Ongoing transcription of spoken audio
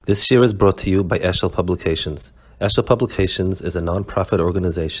This year is brought to you by Eshel Publications. Eshel Publications is a non-profit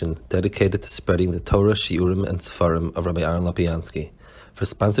organization dedicated to spreading the Torah, Shiurim, and Sefarim of Rabbi Aaron Lapiansky. For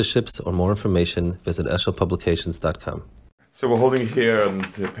sponsorships or more information, visit eshelpublications.com. So we're holding here on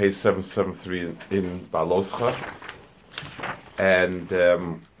page 773 in Beha'aloscha, and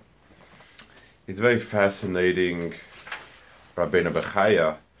it's very fascinating, Rabbeinu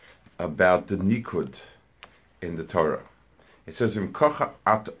Bechaya, about the Nikud in the Torah. It says, "V'mkocha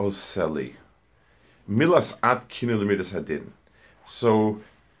at oseli, milas at kinu l'midas hadin." So,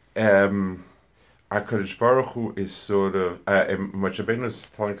 HaKadosh Baruch Hu is sort of Moshe Rabbeinu is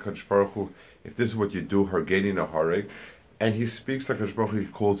telling HaKadosh Baruch Hu, if this is what you do, hargeni nahareg, and he speaks like HaKadosh Baruch Hu, he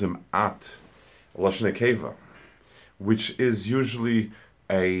calls him at lashon nekeva, which is usually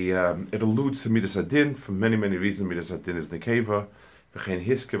it alludes to midas hadin for many reasons. Midas hadin is nekeva. V'chein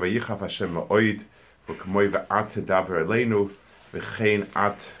hiske vayichav Hashem ma'oid. V'kmoi v'at tedaber aleinu v'chein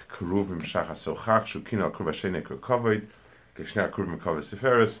at keruv v'mshach hasochach shukina al keruv Hashem kavod geshnei keruv mekavod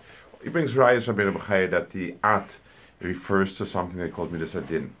seferis. He brings rayas Rabbeinu Bechaya that the at refers to something they call midas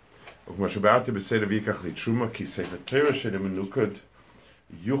hadin. Ukma shabat b'seder v'yikach litruma ki sefer Torah shenemenukad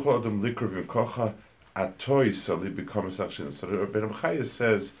yuchal adam likr v'mkocha atoy sali becomes action. So Rabbeinu Bechaya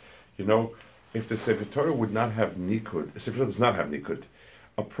says, if the Sefer Torah would not have nikud, Sefer Torah does not have nikud,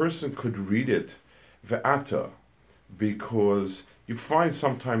 a person could read it ve'ata, because you find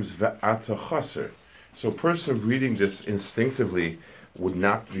sometimes ve'ata chaser. So a person reading this instinctively would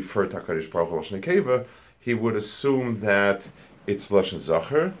not refer to HaKadosh Baruch Hu lashon nekeva. He would assume that it's lashon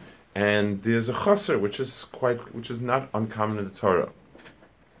zacher, and there's a chaser, which is not uncommon in the Torah.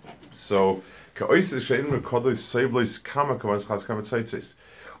 So oisis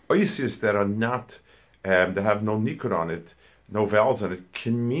that are not, that have no nikud on it, no vowels on it,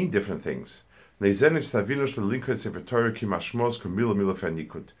 can mean different things. And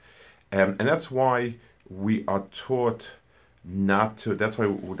that's why we are taught not to. That's why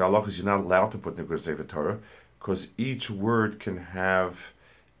with halachos you're not allowed to put nikud in Sefer Torah, because each word can have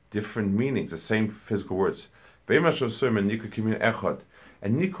different meanings, the same physical words. And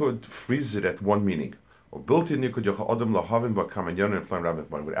nikud freezes it at one meaning. Or built-in nikud yochel adam lahavin ba'kamanyon and flam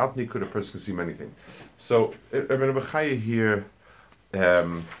rabbit. Without nikud, a person can see many things. So Rabbeinu Bechaya here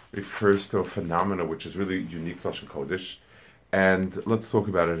refers to a phenomena which is really unique to Lashon Kodesh, and let's talk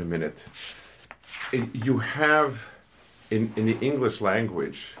about it in a minute. You have in the English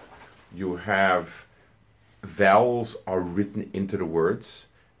language, you have vowels are written into the words.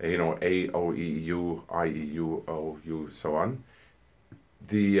 A, O, E, U, I, E, U, O, U, so on.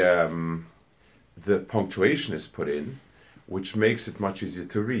 The punctuation is put in, which makes it much easier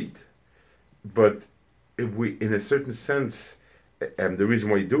to read. But if we, in a certain sense, and the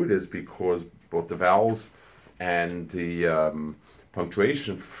reason why you do it is because both the vowels and the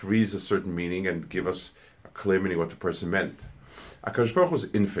punctuation freeze a certain meaning and give us a clear meaning what the person meant. HaKadosh Baruch Hu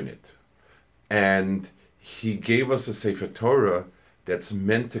is infinite, and he gave us a Sefer Torah that's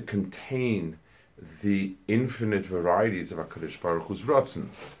meant to contain the infinite varieties of HaKadosh Baruch Hu's Ratzon.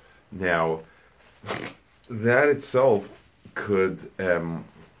 Now, that itself could,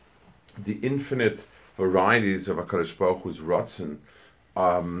 the infinite varieties of HaKadosh Baruch Hu's Ratzon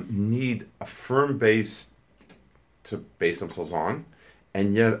need a firm base to base themselves on,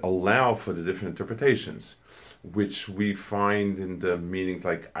 and yet allow for the different interpretations, which we find in the meanings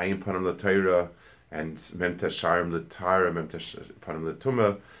like Ayin Panim LaTorah and Mem Tesharim LaTorah, Mem Panim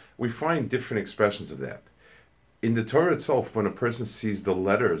LaTumah. We find different expressions of that. In the Torah itself, when a person sees the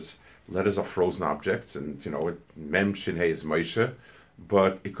letters are frozen objects, and Mem Shin Hey is Moshe,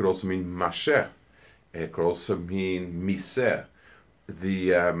 but it could also mean Masheh. It could also mean Miseh.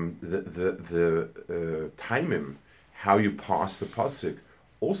 The timing, how you pass the pasuk,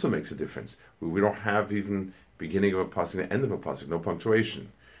 also makes a difference. We don't have even beginning of a pasuk and end of a pasuk, no punctuation.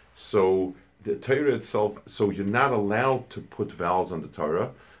 So the Torah itself, so you're not allowed to put vowels on the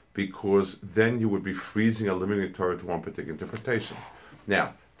Torah, because then you would be freezing a limiting Torah to one particular interpretation.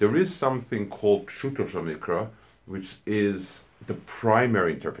 Now, there is something called Pshuto Shel Mikra, which is the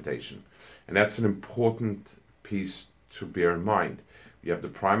primary interpretation. And that's an important piece to bear in mind. You have the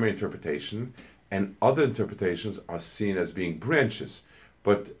primary interpretation, and other interpretations are seen as being branches.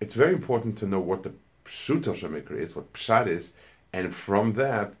 But it's very important to know what the Pshuto Shel Mikra is, what Pshat is, and from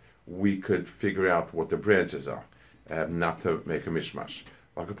that, we could figure out what the branches are, not to make a mishmash.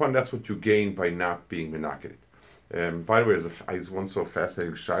 That's what you gain by not being menaked. By the way, I once saw a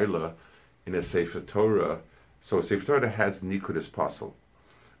fascinating shaila in a Sefer Torah. So a Sefer Torah has nikud as puzzle.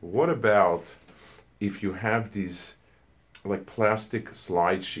 What about if you have these like plastic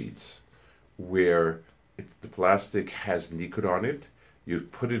slide sheets where the plastic has nikud on it, you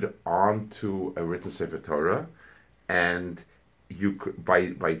put it onto a written Sefer Torah, and you could,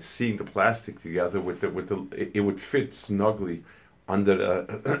 by seeing the plastic together it would fit snugly under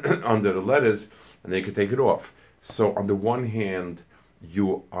the under the letters, and they could take it off. So on the one hand,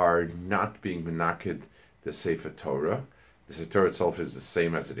 you are not being menaked the Sefer Torah. The Sefer Torah itself is the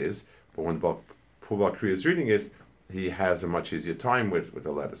same as it is, but when the Baal Kri is reading it, he has a much easier time with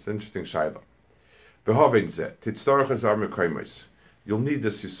the letters. Interesting shayla. Behavin zeh titztorach es armekaimus. You'll need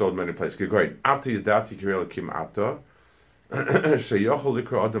this yesod many places. Gegoin ata yadati kirel kim ata sheyochel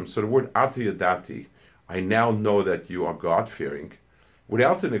likra adam. So the word ata yadati, I now know that you are God fearing.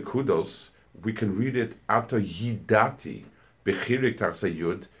 Without the nekudos, we can read it ata yidati bechirik tachse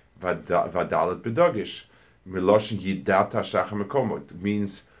yud vadalet bedagish miloshin yidata shachem mekomot.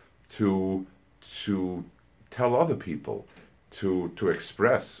 Means to tell other people, to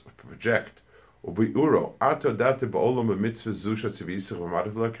express, project. I've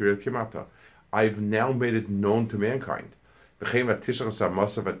now made it known to mankind. So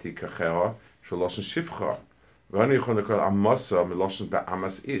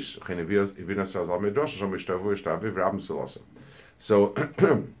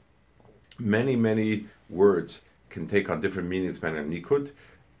many words can take on different meanings depending on nikud.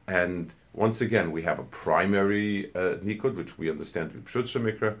 And once again, we have a primary nikud, which we understand to be pshut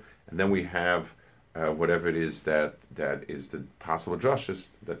shemikra, and then we have whatever it is that is the possible drushes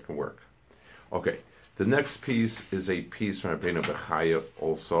that can work. Okay, the next piece is a piece from Rabbeinu Bechaya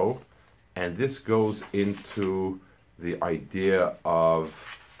also, and this goes into the idea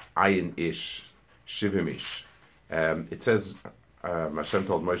of ayin ish, shivim ish. It says Hashem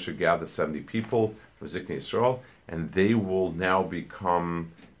told Moshe, gather 70 people from Ziknei Yisrael, and they will now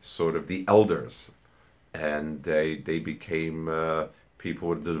become sort of the elders, and they became people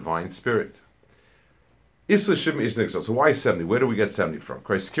with the divine spirit. So why 70? Where do we get 70 from?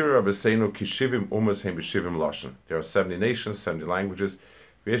 There are 70 nations, 70 languages.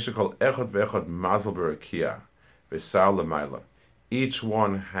 Each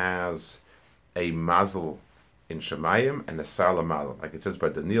one has a mazel in Shemayim and a sar l'mala. Like it says by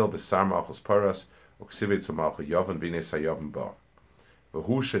Daniel, Besar Malchus Paras, Uksivit Malchus Yovan, Vines HaYovan Ba.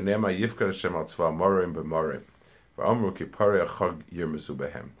 V'hu shenema yifkar Hashem al tzva morim b'morim. V'amru ki parei achag yirmezu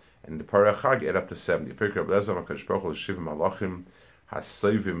behem. And the parei achag add up to 70. Pirkei Rabbi Elazar HaKadosh Baruch Hu l'shivim malachim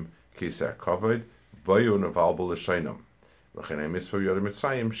hasayvim kisei hakavod bayu nevalbul l'sheinam. V'chein ha'mitzvah yodim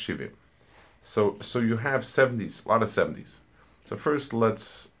mitzayim shivim. So you have 70s, a lot of 70s. So first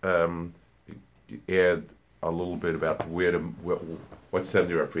let's add a little bit about what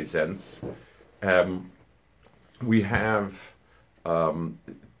 70 represents. We have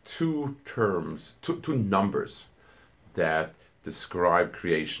two numbers that describe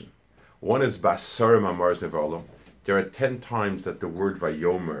creation. One is Basarim Amars Nevolim. There are 10 times that the word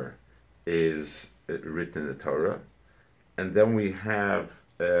Vayomer is written in the Torah. And then we have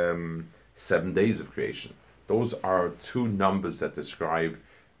 7 days of creation. Those are two numbers that describe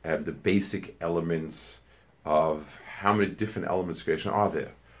the basic elements of how many different elements of creation are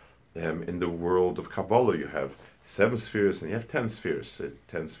there. In the world of Kabbalah, you have 7 spheres and you have 10 spheres.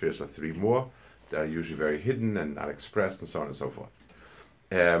 10 spheres are 3 more. They're usually very hidden and not expressed, and so on and so forth.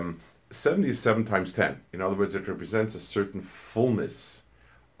 70 is 7 times 10. In other words, it represents a certain fullness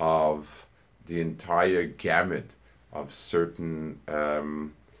of the entire gamut of certain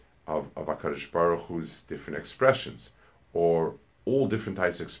of HaKadosh Baruch Hu's different expressions, or all different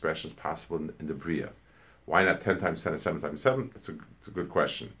types of expressions possible in the Bria. Why not 10 times 10 and 7 times 7? It's a good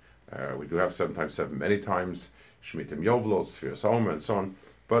question. We do have 7 times 7 many times, Shmitim Yovlos, Spheres Homer, and so on.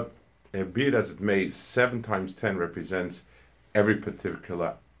 But be it as it may, 7 times 10 represents every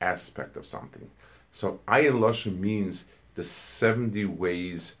particular aspect of something. So Ayin Lashon means the 70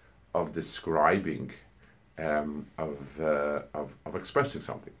 ways of describing, of expressing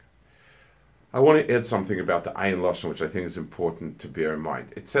something. I want to add something about the Ayin Lashon, which I think is important to bear in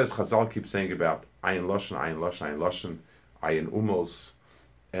mind. It says, Chazal keeps saying about Ayin Lashon, Ayin Lashon, Ayin Lashon, Ayin Umos.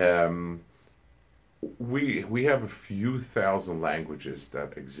 We have a few thousand languages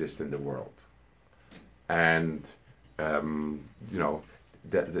that exist in the world, and they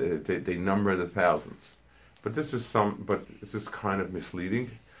number the thousands. But this is kind of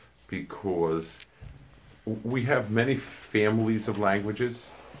misleading, because we have many families of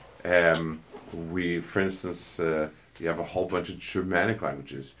languages. For instance, you have a whole bunch of Germanic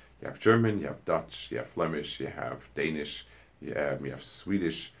languages. You have German, you have Dutch, you have Flemish, you have Danish, you have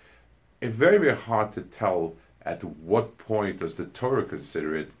Swedish. It's very, very hard to tell at what point does the Torah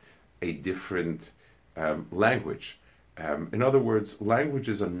consider it a different language. In other words,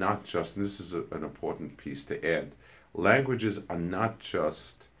 languages are not just, and this is an important piece to add, Languages are not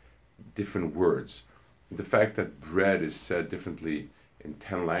just different words. The fact that bread is said differently in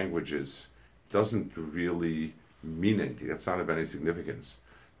 10 languages doesn't really mean anything. That's not of any significance.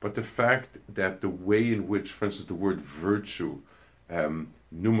 But the fact that the way in which, for instance, the word virtue,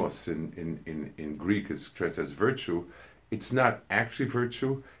 pneumos in Greek is translated as virtue, it's not actually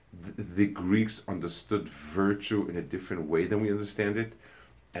virtue. The Greeks understood virtue in a different way than we understand it,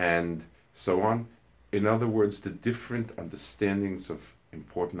 and so on. In other words, the different understandings of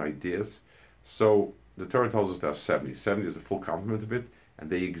important ideas. So the Torah tells us there are 70. 70 is the full complement of it, and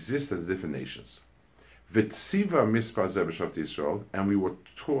they exist as different nations. V'tziva mispar zeh b'shavtei Yisrael, and we were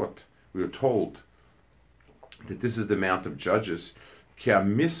told that this is the amount of judges. Ki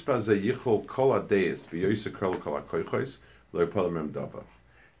ha-mispar zeh yichol kol ha-deis v'yoyse kol ha-koichos lo yipol mem davar.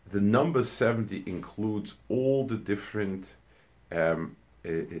 The number 70 includes all the different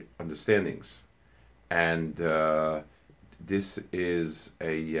understandings, and this is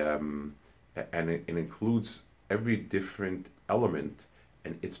and it includes every different element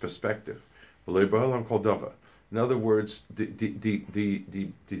and its perspective. In other words, the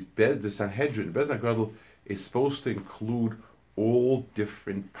Sanhedrin, Bez HaGadol, is supposed to include all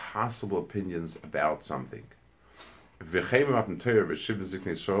different possible opinions about something. So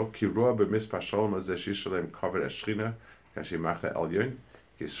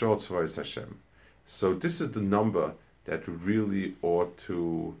this is the number that really ought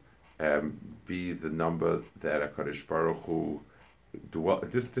to be the number that HaKadosh Baruch Hu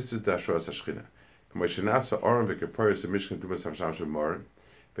this is the Ashras HaShechina. K'moshenasa Oren v'Keporos v'Mishkan Dumas HaSham Shemor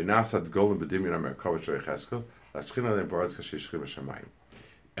v'Nasa D'Golim B'Dimyon HaMerkavot Shor Yecheskel L'Shechina Le'Baratz Kashish Shechim Hashemayim.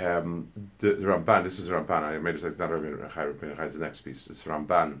 The Ramban, this is Ramban. I made it like it's not Rabbi Chai, the next piece. It's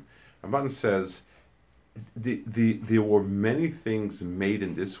Ramban. Ramban says there were many things made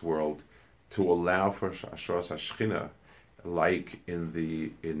in this world to allow for Ashras HaShechina, like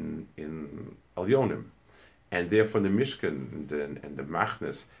in Elyonim. And therefore, the Mishkan and the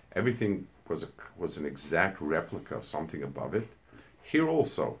Machnes, everything was an exact replica of something above it. Here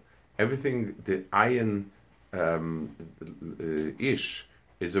also, everything, the Ayin Ish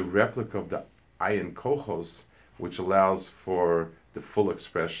is a replica of the Ayin Kochos, which allows for the full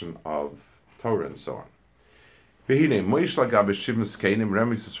expression of Torah and so on. Moshe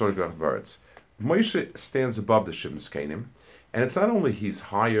stands above the Shivim Skenim, and it's not only he's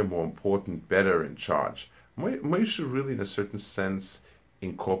higher, more important, better, in charge. Moshe really, in a certain sense,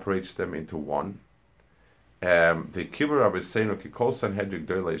 incorporates them into one. The Kibur Abbeseinu Kikol Sanhedrin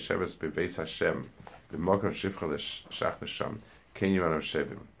Gdola Yesheves Beveis Hashem B'Mokom Shivcha L'Shach Nesham Ken Yivanam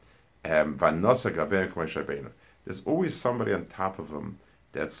Shevim V'Nosa Gabein K'Moshe Rabbeinu. There's always somebody on top of him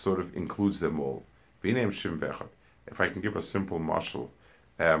that sort of includes them all. V'Neim Shivim Bechad. If I can give a simple mashal,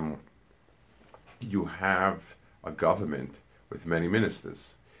 you have a government with many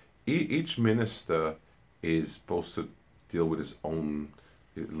ministers. Each minister is supposed to deal with his own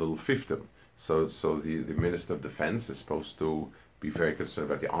little fiefdom. So the Minister of Defense is supposed to be very concerned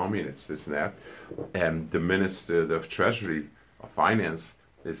about the army and it's this and that. And the Minister of Treasury or Finance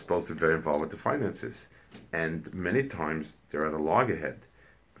is supposed to be very involved with the finances. And many times they're at a loggerhead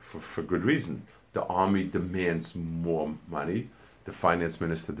for good reason. The army demands more money. The finance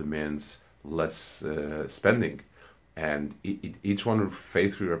minister demands less spending. And each one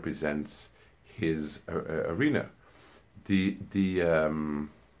faithfully represents his arena. The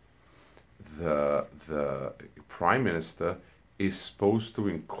prime minister is supposed to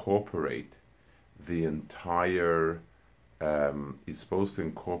incorporate the entire.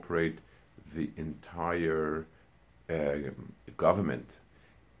 Government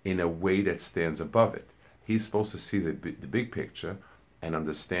in a way that stands above it. He's supposed to see the big picture and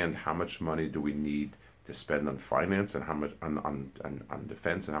understand how much money do we need to spend on finance and how much on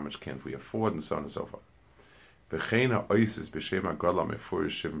defense and how much can't we afford and so on and so forth.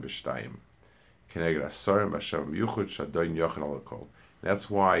 That's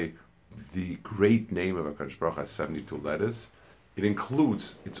why the great name of HaKadosh Baruch Hu has 72 letters.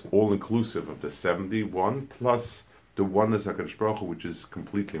 It's all inclusive of the 71 plus the oneness of HaKadosh Baruch Hu, which is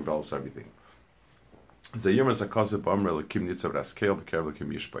completely envelops everything. That's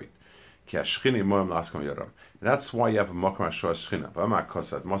why you have a Mokum Ashur Shchina. V'amar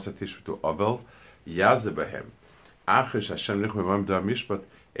Kosad Mosa Tishvitu Ovel Yazebehem. Achish Hashem Lichum V'am Dar Mishpat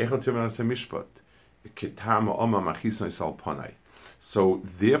Echot Yom Nase Mishpat Kitama Oma Machisno Yisal Panai. So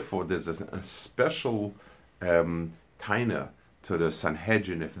therefore, there's a special taina to the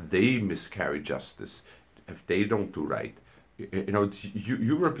Sanhedrin if they miscarry justice, if they don't do right.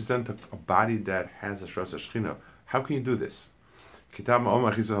 You represent a body that has a Shras Shechina. How can you do this? Kitab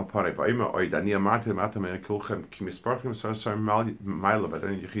Ma'oma Chizah HaParei, Va'ima Oid, Ani Amarti Mata Mena Kulchem, Ki Misparkim Sar Maila,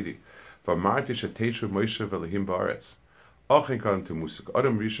 Vadani Yechidi, Va'marti Sheteshu Moshe Velahim Ba'aretz. Ochin Kadam to Musuk,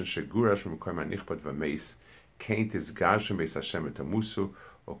 Adam Rishon Shegurash from Koima Nichbad V'Meis, Kaint is Gashem Beis Hashem et Musu,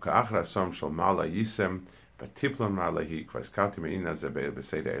 O Ka'achra Som Shal Mala Yisem, V'Tiplam Mala Hi, Kvaskati Me'ina Zebei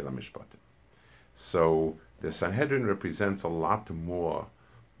B'Seida Ela Mishpatim. So the Sanhedrin represents a lot more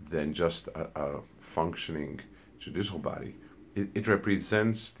than just a functioning judicial body. It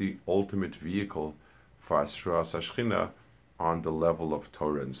represents the ultimate vehicle for Asras Hashchina on the level of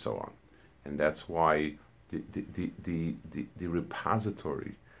Torah and so on. And that's why the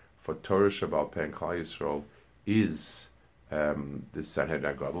repository for Torah Shabbat Peh and Klal Yisrael is the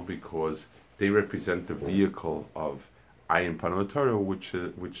Sanhedrin Gadol, because they represent the vehicle of Ayin Panam Torah,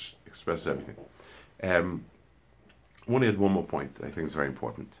 which expresses everything. I want to add one more point I think is very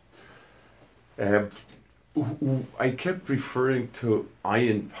important. I kept referring to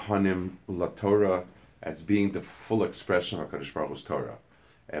Ayin Panim La Torah as being the full expression of HaKadosh Baruch Hu's Torah.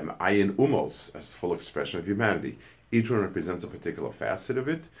 Ayin Umos as full expression of humanity. Each one represents a particular facet of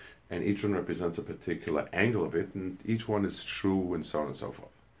it, and each one represents a particular angle of it, and each one is true, and so on and so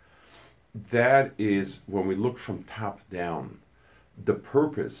forth. That is, when we look from top down, the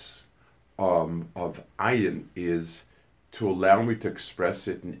purpose of Ayin is to allow me to express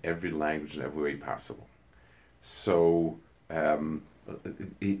it in every language and every way possible. So I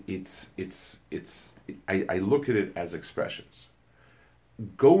look at it as expressions.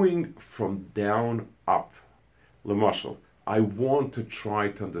 Going from down up, L'mashal, I want to try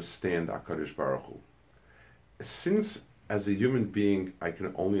to understand HaKadosh Baruch Hu. Since as a human being I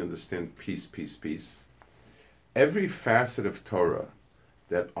can only understand peace, every facet of Torah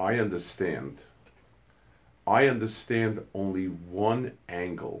that I understand only one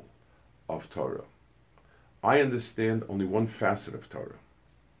angle of Torah. I understand only one facet of Torah.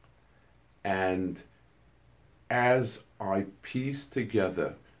 And as I piece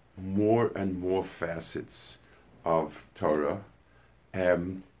together more and more facets of Torah,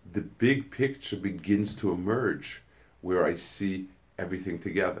 the big picture begins to emerge where I see everything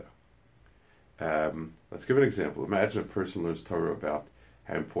together. Let's give an example. Imagine a person learns Torah about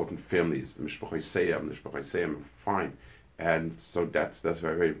how important family is. The Mishpachai Seyam, fine. And so that's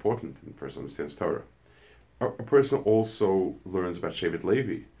very, very important. And the person understands Torah. A person also learns about Shevet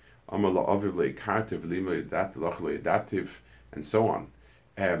Levi, and so on.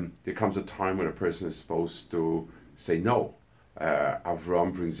 There comes a time when a person is supposed to say no.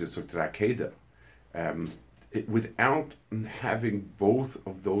 Avram brings Yitzchak to Akedah. Without having both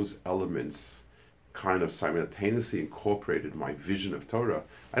of those elements kind of simultaneously incorporated in my vision of Torah,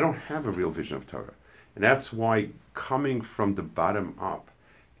 I don't have a real vision of Torah. And that's why coming from the bottom up,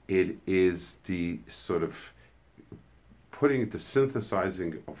 it is the sort of the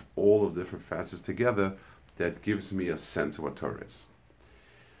synthesizing of all of the different facets together that gives me a sense of what Torah is.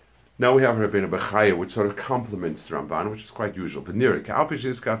 Now we have Rabbeinu Bechaya, which sort of complements the Ramban, which is quite usual. V'nirik,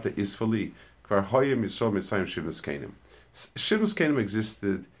 Alpishizkat the Isfali, Kvar Hoyim Yisrael Mitzrayim Shivim Skenim. Shivim Skenim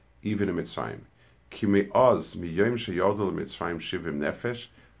existed even in Mitzrayim. Ki me'oz miyoyim sheyodol Mitzrayim Shivim Nefesh,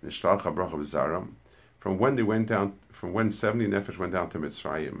 Nishlach HaBracha B'Zaram. From when 70 Nefesh went down to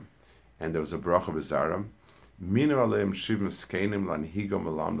Mitzrayim, and there was a Bracha B'Zaram, Minu Aleim Shivim Skenim Lanhigam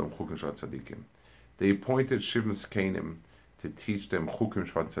Melamdam Chukim Shvat Tzadikim. They appointed Shivim Skenim to teach them Chukim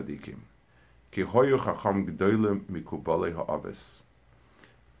Shvat Tzadikim. Ki hoyu chacham g'dolim mikubalei ha'aves.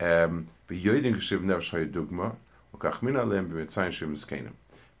 V'yoydin k'shiv nefesh ha'yedugma, u'kach min aleim b'mitzayim Shivim Skenim.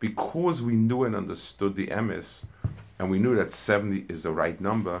 Because we knew and understood the emes, and we knew that 70 is the right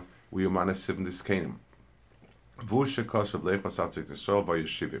number, we umana Shivim Skenim. V'u shekoshav leich v'satzik Yisrael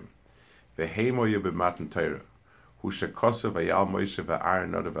b'yeshivim. V'heimoye b'matan Torah. Hu shekoshav v'yal Moshe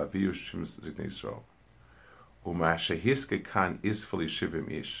v'Aaron nodav aviyu Shivim Ziknei Yisrael. Uma shehiske kan isfali shivim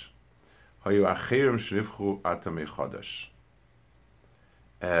ish. Hayu acherim shnifchu atamei chodesh.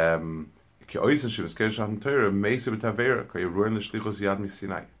 Ki oisen shivim skenim shatan Torah meise b'tavera ka yiruin l'shlichus yad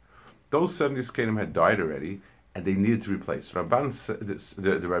misinai. Those 70 skenim had died already, and they needed to replace. Ramban,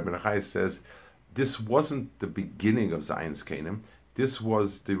 the Rabbi Nachai says, this wasn't the beginning of Zion's Skenim. This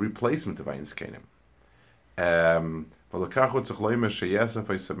was the replacement of Zion's Skenim. V'lekachu tzachloime sheyesef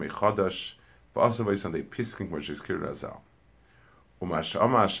oisam mechodesh. And they pisking which is Kirazal.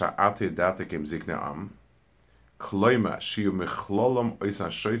 Umashama Sha'ati Datakim Zikna Am. Kloima Shiu Michlolom Oisan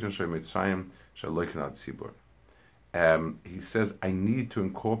Shoitan Shoy Mitzrayim Shaloikanat Tzibur. He says, I need to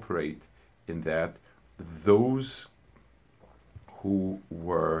incorporate in that those who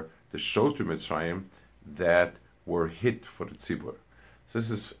were the Shoter Mitzrayim that were hit for the Tzibur. So this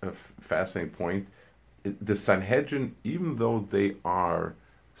is a fascinating point. the Sanhedrin, even though they are,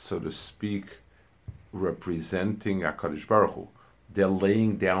 so to speak, representing HaKadosh Baruch Hu, they're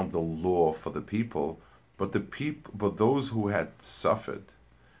laying down the law for the people, but but those who had suffered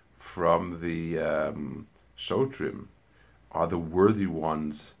from the Shotrim are the worthy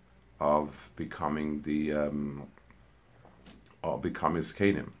ones of becoming the becoming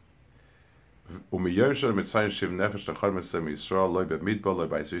Zkenim. ומiyom shel mitzayim shiv nefesh lechol mesem Yisrael loy b'midbar loy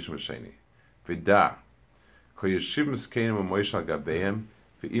b'yisrishim v'sheni. V'da ko yeshivim zkenim u'moish al gabeim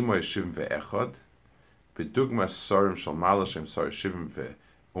v'imo yeshivim ve'echad b'dugma sorim shel malashim sor yeshivim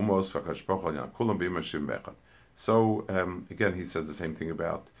ve'umos v'akadosh baruch hu al yan kulam b'imo yeshivim ve'echad. So again, he says the same thing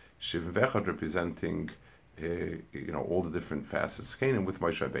about shivim ve'echad representing all the different facets zkenim with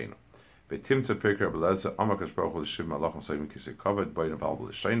Moshe Rabbeinu. V'timtza pirkei Rabbi Eliezer amar kadosh baruch hu l'shivim malachim sorim kisei kavod b'yin aval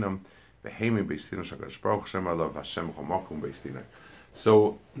b'lishainam. So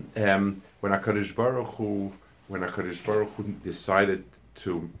when HaKadosh Baruch Hu decided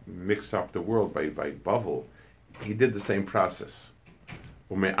to mix up the world by Bavel, he did the same process.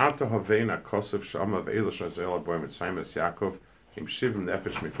 These are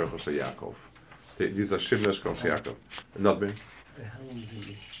Shiv Neshkov Yaakov. Another minute?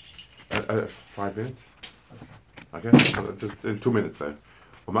 5 minutes? Okay, just in 2 minutes there.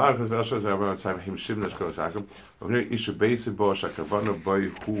 Omar Kazvelsha Rabbi Tzayim Him Shivnesh Kosh Yaakov. Ovnei Ishu Beis Bo Shakavano Boy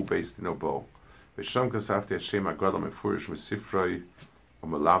Hu Beis Dino Bo. V'Sham Kasafti Hashem Agadol Mefurish Mesifroi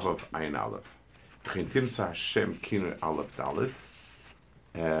Umelavav Ayin Aleph. V'Chintim Sa Hashem Kinu Aleph Dalet.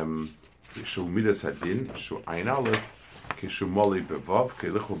 Shu Midas Hadin Shu Ayin Aleph Kishu Moli Bevav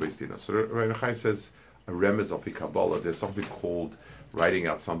Kelichu Beis Dino. So Rabbi Chai says a remez al pi Kabbalah. There's something called writing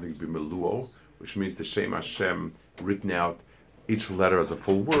out something b'meluo, which means the Shem Hashem written out each letter as a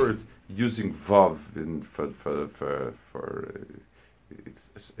full word, using vav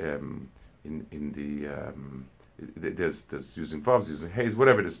there's using vavs, using hays,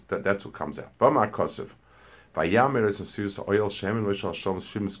 whatever it is, that's what comes out. V'amar kosev, v'yamer es asirus oil shemen v'shal shom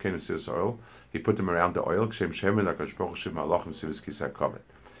shim skein asirus oil. He put them around the oil. Kshem shemen HaKadosh Baruch Hu shiv malachim asirus kisei kavod.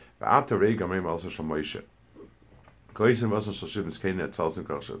 V'ata rei gamrim also shal Moshe. Goyisen v'asal shal shim skein etzalzim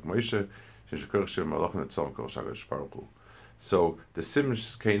kol shal Moshe. Sheshakol shiv malachim etzalzim kol shal HaKadosh Baruch Hu. So the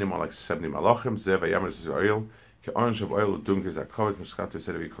Simsh Kanim are like 70 malachim. Zev Ayamis oil. Ke orange of oil dung is a kovet muskato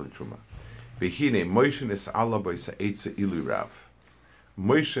sedevi kol truma. V'hine Moshe is Allah by Eitze Ilu Rav.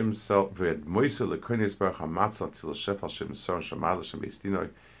 Moshe himself v'ed Moshe lekonis baruch hamatzal tzil shef al shem son shamal shem beistino.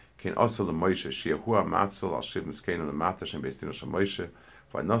 Ken also le Moshe shehu hamatzal al shem skein le mata shem beistino shem Moshe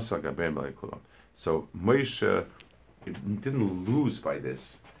v'nosa gaben b'lekulam. So Moshe didn't lose by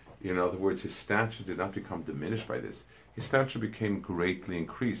this. In other words, his stature did not become diminished by this. His stature became greatly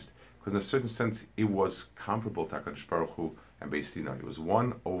increased, because in a certain sense it was comparable to HaKadosh Baruch Hu and Beis Dinah. It was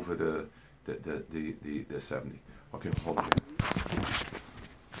one over the 70. Okay, hold on.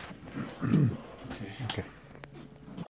 Okay.